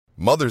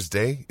Mother's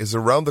Day is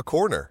around the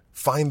corner.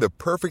 Find the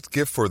perfect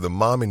gift for the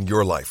mom in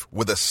your life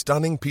with a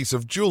stunning piece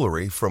of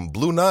jewelry from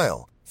Blue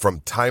Nile.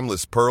 From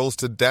timeless pearls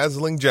to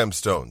dazzling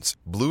gemstones,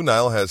 Blue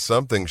Nile has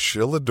something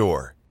she'll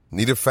adore.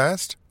 Need it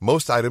fast?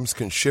 Most items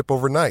can ship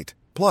overnight.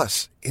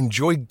 Plus,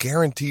 enjoy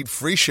guaranteed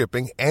free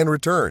shipping and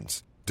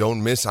returns.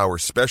 Don't miss our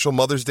special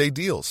Mother's Day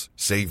deals.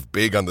 Save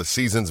big on the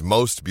season's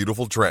most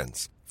beautiful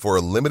trends. For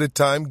a limited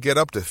time, get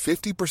up to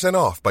 50%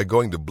 off by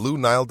going to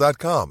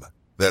BlueNile.com.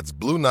 That's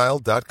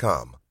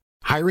BlueNile.com.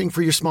 Hiring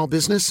for your small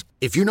business?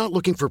 If you're not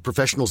looking for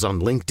professionals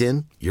on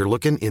LinkedIn, you're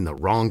looking in the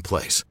wrong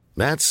place.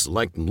 That's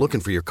like looking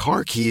for your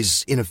car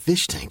keys in a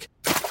fish tank.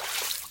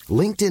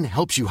 LinkedIn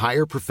helps you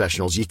hire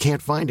professionals you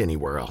can't find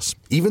anywhere else,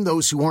 even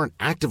those who aren't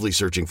actively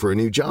searching for a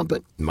new job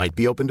but might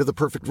be open to the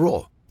perfect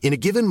role. In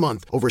a given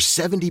month, over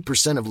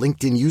 70% of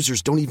LinkedIn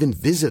users don't even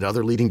visit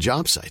other leading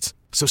job sites.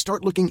 So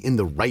start looking in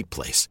the right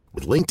place.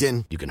 With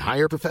LinkedIn, you can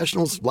hire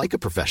professionals like a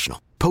professional.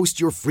 Post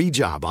your free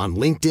job on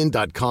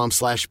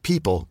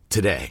linkedin.com/people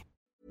today.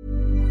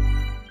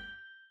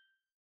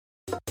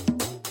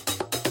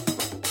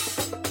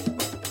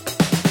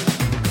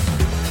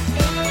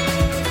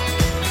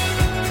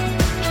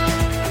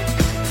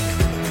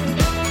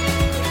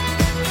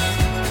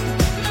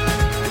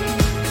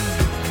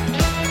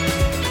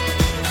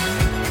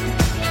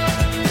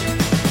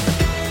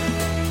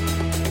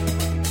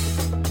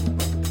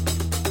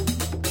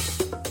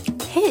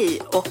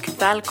 Hej och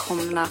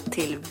välkomna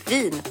till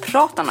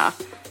Vinpratarna,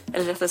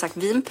 eller rättare sagt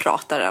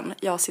Vinprataren.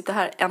 Jag sitter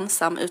här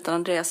ensam utan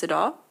Andreas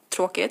idag,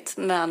 tråkigt,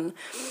 men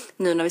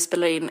nu när vi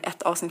spelar in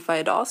ett avsnitt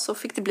varje dag så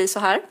fick det bli så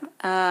här.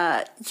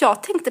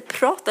 Jag tänkte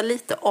prata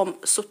lite om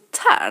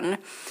Sautern.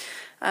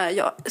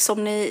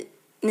 Som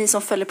ni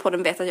som följer på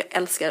den vet att jag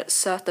älskar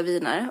söta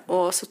viner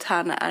och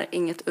Sautern är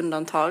inget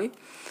undantag.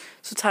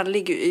 Sautern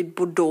ligger i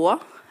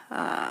Bordeaux,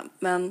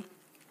 men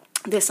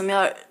det som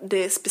gör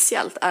det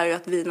speciellt är ju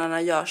att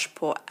vinerna görs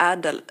på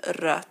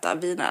ädelröta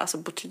viner, alltså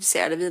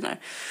botuliserade viner.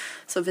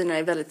 Så viner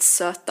är väldigt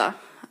söta.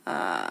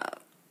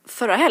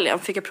 Förra helgen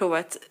fick jag prova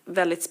ett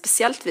väldigt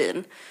speciellt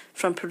vin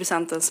från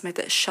producenten som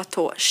heter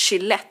Chateau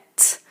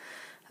Gillette.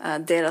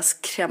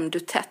 Deras crème du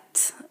tête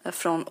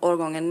från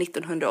årgången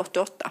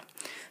 1988.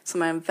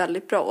 Som är en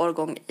väldigt bra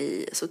årgång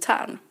i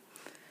Sautern.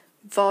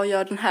 Vad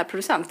gör den här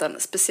producenten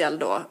speciell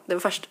då? Det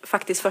var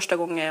faktiskt första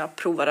gången jag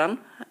provade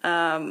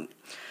den.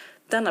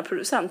 Denna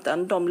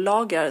producenten, de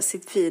lagrar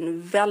sitt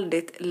vin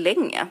väldigt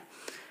länge.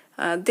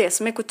 Det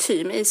som är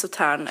kutym i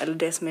Sautern, eller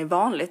det som är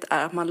vanligt,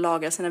 är att man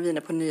lagrar sina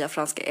viner på nya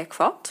franska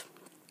ekfat.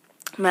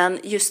 Men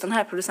just den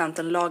här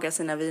producenten lagrar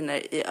sina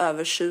viner i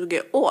över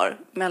 20 år,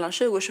 mellan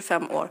 20 och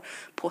 25 år,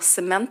 på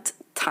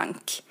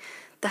cementtank.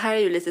 Det här är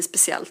ju lite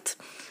speciellt.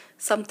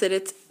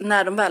 Samtidigt,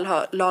 när de väl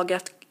har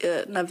lagrat,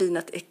 när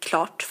vinet är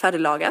klart,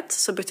 färdiglagrat,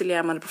 så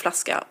buteljerar man det på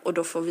flaska och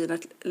då får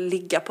vinet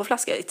ligga på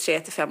flaska i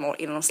 3-5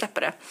 år innan de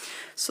släpper det.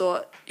 Så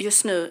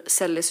just nu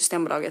säljer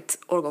Systembolaget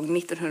årgång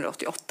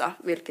 1988,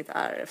 vilket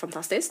är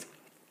fantastiskt.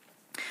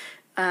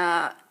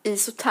 I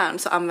Sautern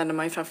så använder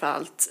man ju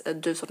framförallt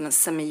druvsorten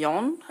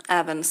Semillon,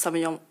 även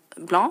Sauvignon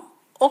Blanc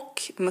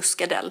och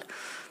Muscadel.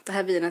 Det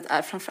här vinet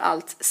är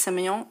framförallt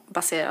Semillon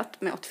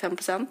baserat med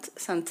 85%,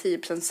 sen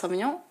 10%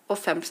 Sauvignon och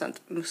 5%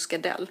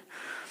 Muscadel.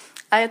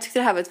 Jag tyckte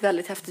det här var ett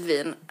väldigt häftigt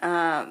vin.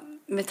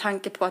 Med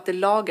tanke på att det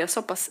lagras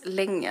så pass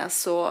länge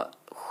så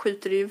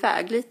skjuter det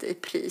iväg lite i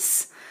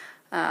pris.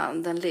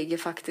 Den ligger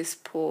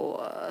faktiskt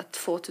på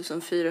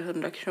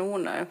 2400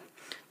 kronor.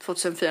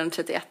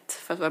 2431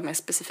 för att vara mer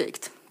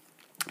specifikt.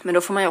 Men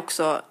då får man ju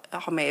också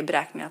ha med i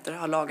beräkningen att det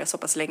har lagrats så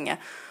pass länge.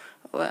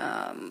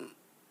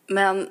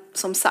 Men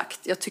som sagt,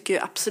 jag tycker ju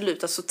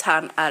absolut att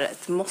Sautern är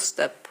ett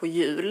måste på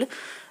jul.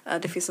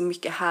 Det finns så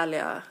mycket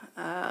härliga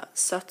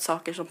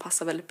sötsaker som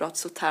passar väldigt bra till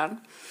Sautern.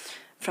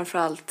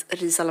 Framförallt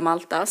ris alla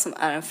Malta som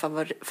är en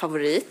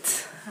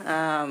favorit.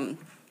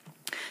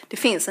 Det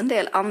finns en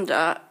del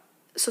andra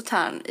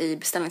Sautern i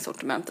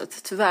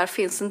beställningssortimentet. Tyvärr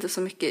finns det inte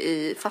så mycket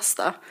i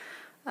fasta.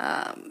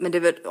 Men det är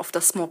väl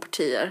ofta små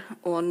partier.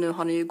 Och nu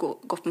har ni ju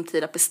gått om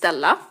tid att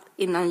beställa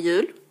innan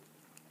jul.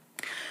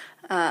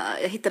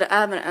 Jag hittade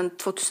även en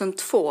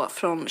 2002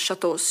 från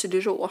Chateau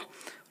Sudereau.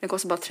 Den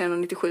kostar bara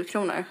 397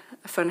 kronor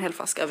för en hel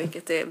flaska,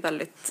 vilket är ett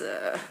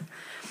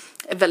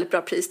väldigt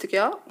bra pris tycker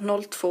jag.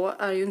 02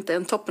 är ju inte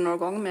en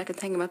toppenårgång, men jag kan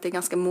tänka mig att det är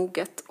ganska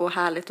moget och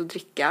härligt att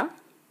dricka.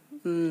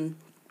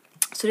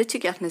 Så det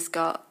tycker jag att ni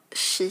ska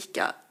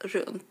kika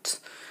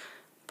runt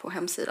på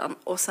hemsidan.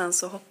 Och sen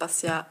så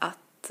hoppas jag att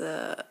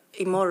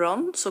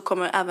imorgon så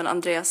kommer även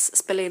Andreas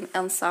spela in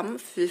ensam,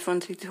 för vi får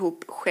inte riktigt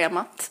ihop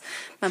schemat.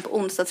 Men på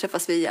onsdag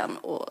träffas vi igen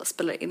och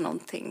spelar in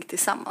någonting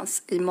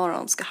tillsammans.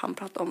 Imorgon ska han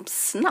prata om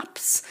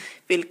snaps,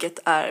 vilket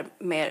är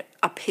mer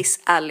up his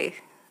alley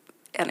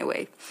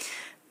anyway.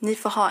 Ni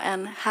får ha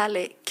en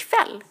härlig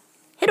kväll.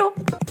 Hej då!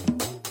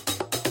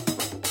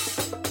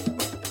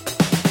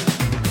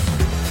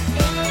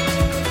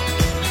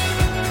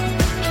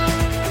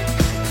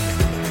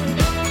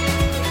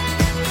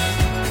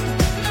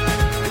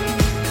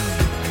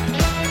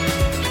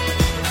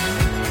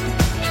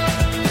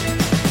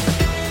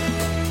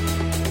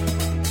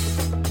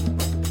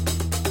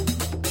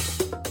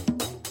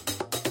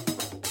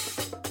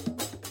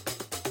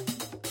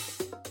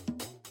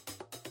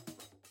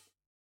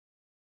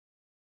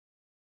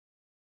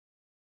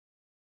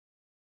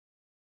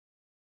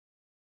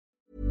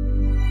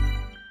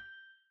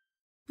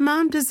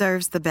 Mom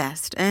deserves the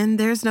best, and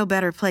there's no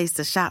better place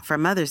to shop for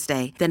Mother's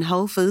Day than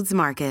Whole Foods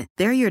Market.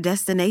 They're your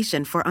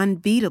destination for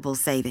unbeatable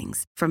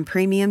savings, from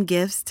premium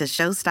gifts to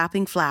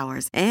show-stopping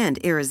flowers and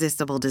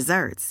irresistible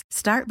desserts.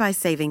 Start by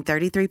saving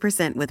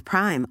 33% with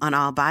Prime on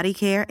all body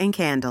care and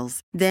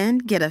candles. Then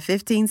get a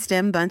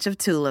 15-stem bunch of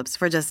tulips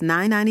for just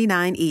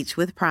 $9.99 each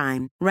with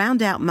Prime.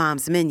 Round out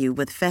Mom's menu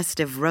with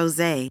festive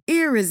rosé,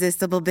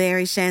 irresistible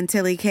berry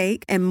chantilly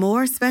cake, and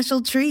more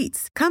special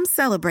treats. Come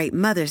celebrate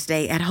Mother's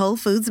Day at Whole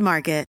Foods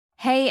Market.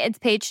 Hey, it's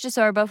Paige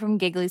DeSorbo from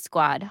Giggly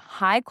Squad.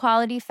 High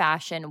quality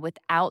fashion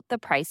without the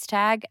price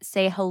tag.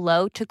 Say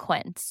hello to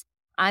Quince.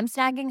 I'm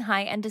snagging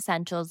high-end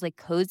essentials like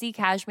cozy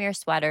cashmere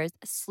sweaters,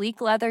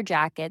 sleek leather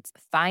jackets,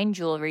 fine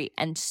jewelry,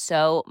 and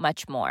so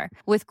much more.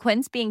 With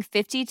Quince being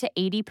 50 to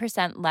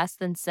 80% less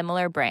than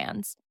similar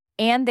brands.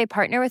 And they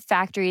partner with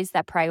factories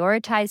that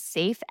prioritize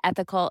safe,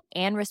 ethical,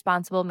 and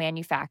responsible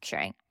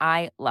manufacturing.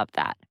 I love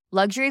that.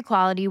 Luxury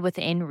quality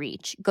within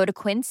reach. Go to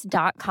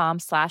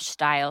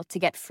quince.com/style to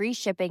get free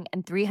shipping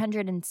and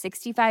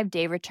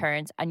 365-day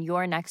returns on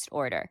your next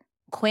order.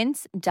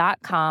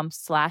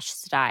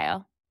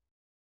 Quince.com/style.